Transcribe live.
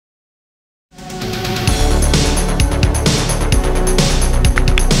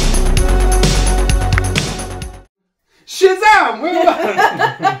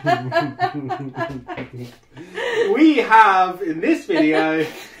We have in this video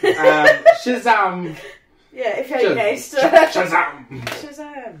SHAZAM. Yeah, if you ain't guessed. SHAZAM!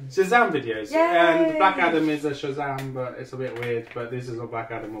 SHAZAM! SHAZAM videos. Yay. And Black Adam is a SHAZAM, but it's a bit weird. But this is a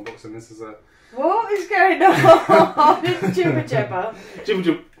Black Adam unboxing. This is a... What is going on? Jibber jabber. Jibber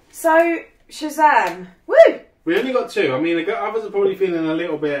jibber. So, SHAZAM. Woo! We only got two. I mean, the others are probably feeling a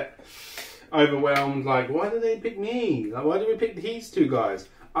little bit overwhelmed. Like, why did they pick me? Like, why did we pick these two guys?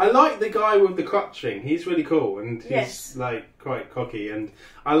 I like the guy with the clutching. He's really cool, and he's like quite cocky. And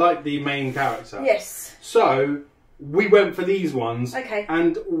I like the main character. Yes. So we went for these ones. Okay.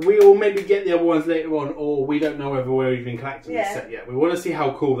 And we'll maybe get the other ones later on, or we don't know whether we're even collecting this set yet. We want to see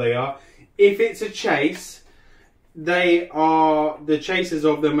how cool they are. If it's a chase, they are the chases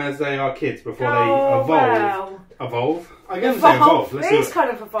of them as they are kids before they evolve. Wow. Evolve? I guess say evolve. Let's it is kind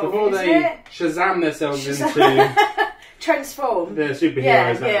of evolving, before isn't they it? SHAZAM themselves into transform. the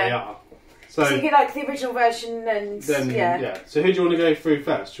superheroes that they are. So you get like the original version and then, So who do you want to go through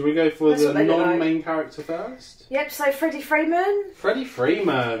first? Should we go for the non-main character first? Yep, so Freddie Freeman. Freddie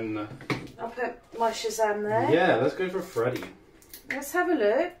Freeman. I'll put my SHAZAM there. Yeah, let's go for Freddie. Let's have a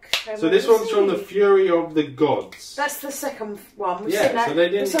look. So this one's from the Fury of the Gods. That's the second one. We've seen seen that. So they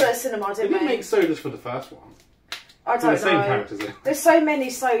didn't, we saw that at cinema, didn't we? They didn't make sodas for the first one. I don't know. The same characters. There's so many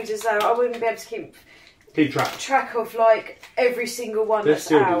sodas though, I wouldn't be able to keep track of like every single one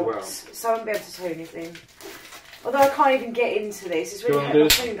that's out. Well. So I wouldn't be able to tell you anything. Although I can't even get into this. It's really hurting my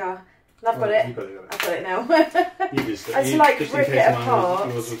finger. And I've got it. I've got it now. You just, I had to like rip it apart.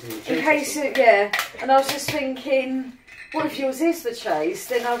 In case and I was just thinking, what if yours is the chase?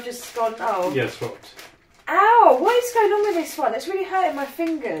 Then I've just gone, oh. Yeah, swapped. Ow! What is going on with this one? It's really hurting my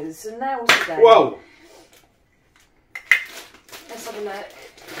fingers and nails today. Whoa! Let's have a look.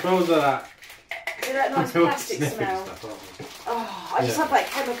 Smells of that. Is it that nice plastic smell? Oh, I just have that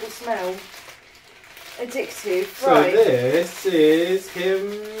chemical smell. Addictive. So right. This is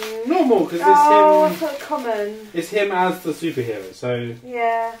him normal because it's him. I thought common. It's him as the superhero. So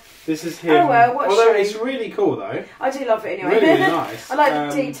yeah. This is him. Oh well, what although shame. it's really cool though. I do love it anyway. Really, really nice. I like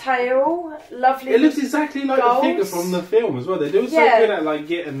the detail. Lovely. It looks exactly like gold. the figure from the film as well. They're doing so good at like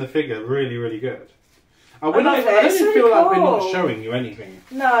getting the figure really, really good. I don't feel like we're not showing you anything.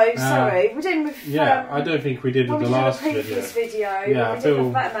 No, sorry. We didn't with... I don't think we did with the last video. Yeah, we did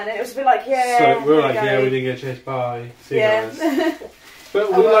with Batman. And it was a bit like, so we were like, we didn't get chased by. See you guys.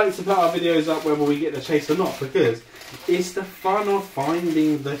 But we like to put our videos up whether we get the chase or not, because it's the fun of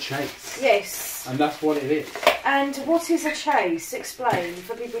finding the chase. Yes. And that's what it is. And what is a chase? Explain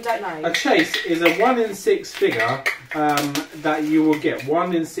for people who don't know. A chase is a 1 in 6 figure that you will get.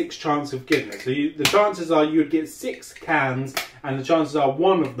 1 in 6 chance of getting it. So the chances are you would get 6 cans, and the chances are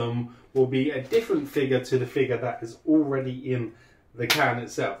one of them will be a different figure to the figure that is already in the can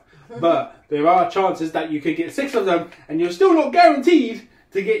itself. But there are chances that you could get 6 of them, and you're still not guaranteed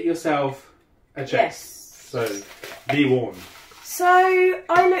to get yourself a chase. Yes. So be warned. So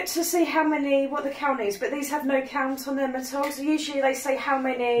I looked to see what the count is, but these have no count on them at all. So usually they say how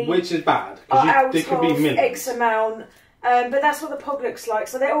many, which is bad are out they could be of X amount. But that's what the pog looks like.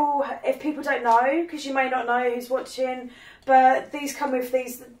 So they're all, if people don't know, because you may not know who's watching, but these come with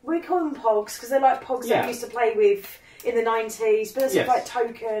these. We call them pogs because they're like pogs that we used to play with in the 90s. But they're like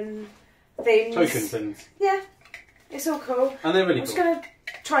token things. Token things. Yeah, it's all cool. And they're really cool. I'm just gonna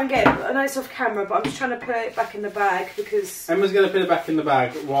try and get it. I know it's off camera, but I'm just trying to put it back in the bag because Emma's going to put it back in the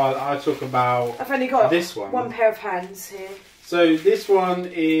bag while I talk about I've only got this one pair of hands here. So this one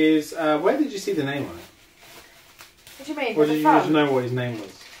is where did you see the name on it? What do you mean? Or did you just know what his name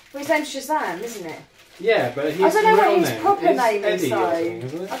was? Well, his name's SHAZAM, isn't it? Yeah, but his I don't know real what his name proper name is Eddie though.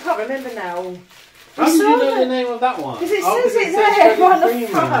 isn't it? I can't remember now. How did you know the name of that one? Because it says it there on the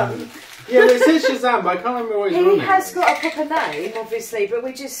front. Yeah, but it says SHAZAM, but I can't remember what his real name is. He has got a proper name, obviously, but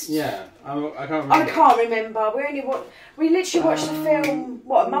we just... Yeah, I can't remember. I can't remember. We literally watched the film,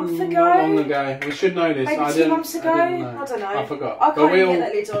 what, a month ago? Not long ago. We should know this. Maybe 2 months ago? I don't know. I forgot. I can't even get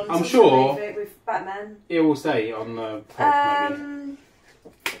that lid on. I'm sure with Batman. It will say on the maybe.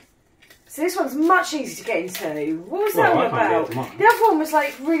 So this one's much easier to get into. What was that one about? The other one was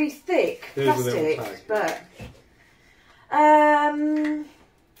like really thick plastic, but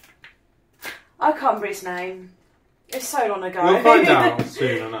I can't remember his name. It's so long ago. We'll find out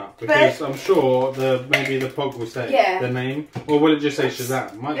soon enough because I'm sure maybe the pog will say the name, or will it just say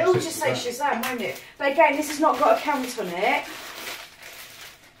SHAZAM? It will just say SHAZAM, won't it? But again, this has not got a count on it.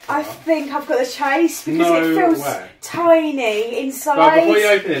 I think I've got the chase because it feels tiny inside. Right, before you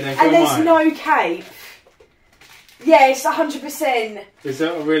open it, then and there's no cape. Yes, 100%. Is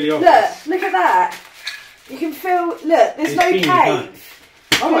that really obvious? Look at that. You can feel. Look, there's no cape.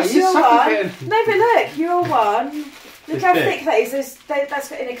 Oh, Here's you your suck one. it. No, but look, your one. Look It's how big. thick that is. That's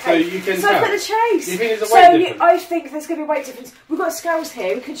got in a cake. So you can so tell. I've got the chase. Do you think there's a weight difference? I think there's going to be a weight difference. We've got scales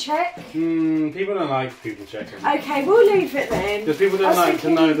here. We could check. People don't like people checking. Okay, we'll leave it then. Because people don't like to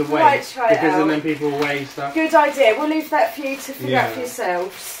know the weight. Right, try it out. Then people weigh stuff. Good idea. We'll leave that for you to figure out for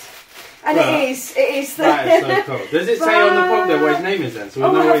yourselves. And Well, it is. That is so cool. Does it say on the pod there what his name is then? So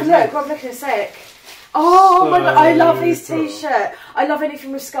we'll know have what a his look. name is. I'll look in a sec. Oh my god, I love his cool. t-shirt. I love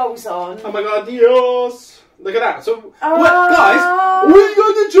anything with skulls on. Oh my god, Dios! Look at that. So, Oh. guys, we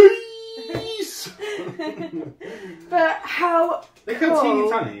got the cheese! But how Look cool. how teeny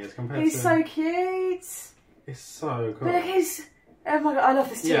tiny he is compared to... He's so cute. It's so cool. But look, oh my god, I love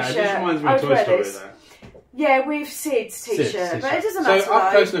this t-shirt. Yeah, it just reminds me I of would Toy wear Story this. there. Yeah, with Sid's t-shirt, but it doesn't So matter.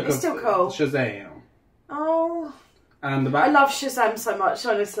 up close look It's of still cool. Shazam. Oh, And the back. I love Shazam so much.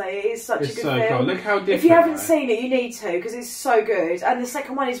 Honestly, it is such It's a good so film. cool. Look how different. If you haven't right? seen it, you need to because it's so good. And the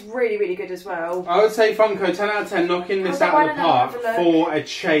second one is really, really good as well. I would say Funko 10 out of 10, knocking this Hold out on, of the why park don't I have a for a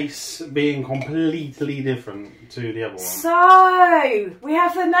chase being completely different to the other one. So we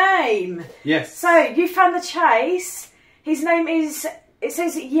have the name. Yes. So you found the chase. His name is. It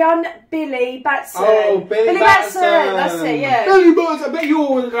says Young Billy Batson. Oh, Billy Batson. That's it. Yeah. Billy Batson. I bet you're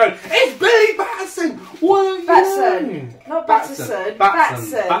all going. It's Billy Batson. What are you Batson. doing? Not Batson.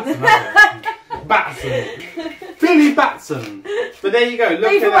 Batson. Batson. Billy Batson. But there you go.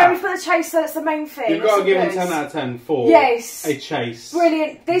 Look Either at way, that. we've got the chase, so that's the main thing. You've got to That's give all him good. 10 out of 10 for Yes. a chase.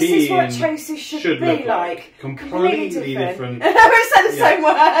 Brilliant. This is what being- chases should be look like. Completely different. We've said the Yeah. same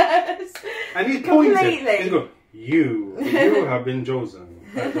words. And he's pointing. Completely. He's going, you have been chosen.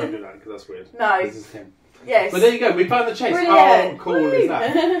 No, don't do that because that's weird. No. This is him. Yes. But there you go. We found the chase. Brilliant. How cool is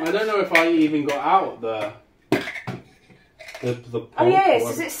that? I don't know if I even got out the Oh yes.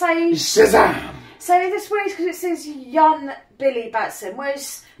 Does it say? Shazam! So this weird because it says Young Billy Batson.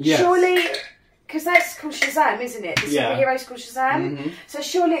 Whereas Yes. surely, because that's called Shazam, isn't it? The Yeah. superhero's called Shazam. Mhm. So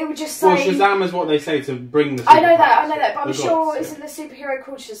surely it would just say. Well, Shazam is what they say to bring the. I know that, superpowers, but I'm the sure gods, isn't the superhero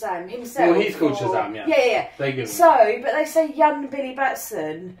called Shazam himself? Well, he's called or- Shazam, yeah. Yeah. They give him. So, but they say young Billy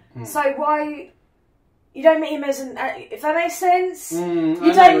Batson. So why you don't meet him as an? If that makes sense, you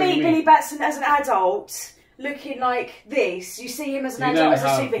don't meet Billy Batson as an adult looking like this. You see him as an adult as a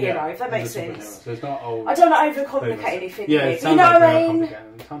superhero. If that makes sense. So it's not old. I don't want to overcomplicate anything. Yeah, here, it but sounds you know like what I mean?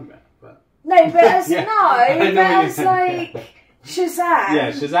 a ton bit, but No, but as Yeah. no, I know but what you as mean, like. yeah. Shazam. Yeah,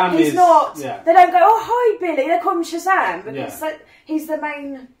 Shazam he's is not. yeah. They don't go, oh hi Billy. They call him Shazam because Yeah. that, he's the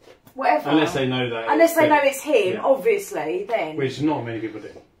main whatever. Unless they know that. Unless they him. know it's him, Yeah. obviously. Then. Which not many people do.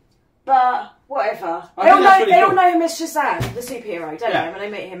 But whatever. I They all think know. that's really They all cool. know him as Shazam, the superhero, don't Yeah. they?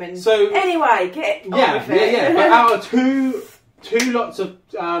 When they meet him. And So anyway, get on yeah, with it. yeah. But out of two lots of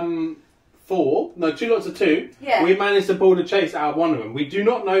two lots of two, Yeah. we managed to pull the chase out of one of them. We do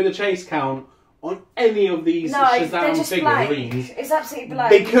not know the chase count on any of these No, they're Shazam just figurines blank. It's absolutely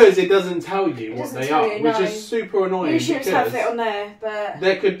blank. because it doesn't tell you It what doesn't they tell are, you, which no. is super annoying. You should have because it on there, but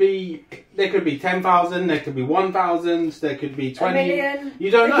there could be 10,000, there could be 1,000, there could be 20. a million.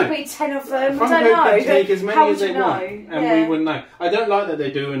 You don't there know. Could be 10 of them. Funko I don't know. could take as How many would as they you know? want, and Yeah. we wouldn't know. I don't like that they're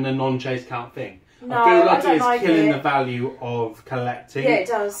doing the non-chase count thing. No, I feel I like don't it's like killing it. the value of collecting. Yeah, it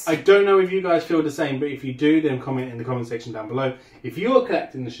does. I don't know if you guys feel the same, but if you do, then comment in the comment section down below. If you are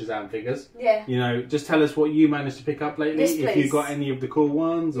collecting the Shazam figures, Yeah. you know, just tell us what you managed to pick up lately. Yes, if please. you've got any of the cool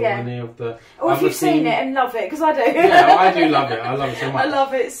ones or Yeah. any of the Or if other you've seen themed- it and love it, because I do. Yeah, I do love it. I love it so much. I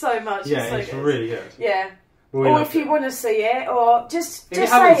love it so much. Yeah, it's so good. really good. Yeah. We Or love if you it. want to see it, or just If you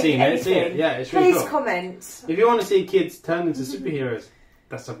just haven't say seen it, anything. see it. Yeah, it's really Please cool. comment. If you want to see kids turn into superheroes,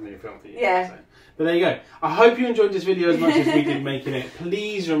 that's something you film for you. Yeah. So. But there you go. I hope you enjoyed this video as much as we did making it.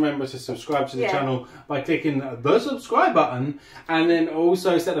 Please remember to subscribe to the channel by clicking the subscribe button, and then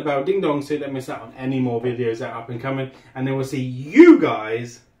also set the bell ding dong so you don't miss out on any more videos that are up and coming. And then we'll see you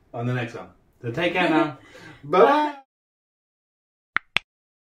guys on the next one. So take care now. Bye.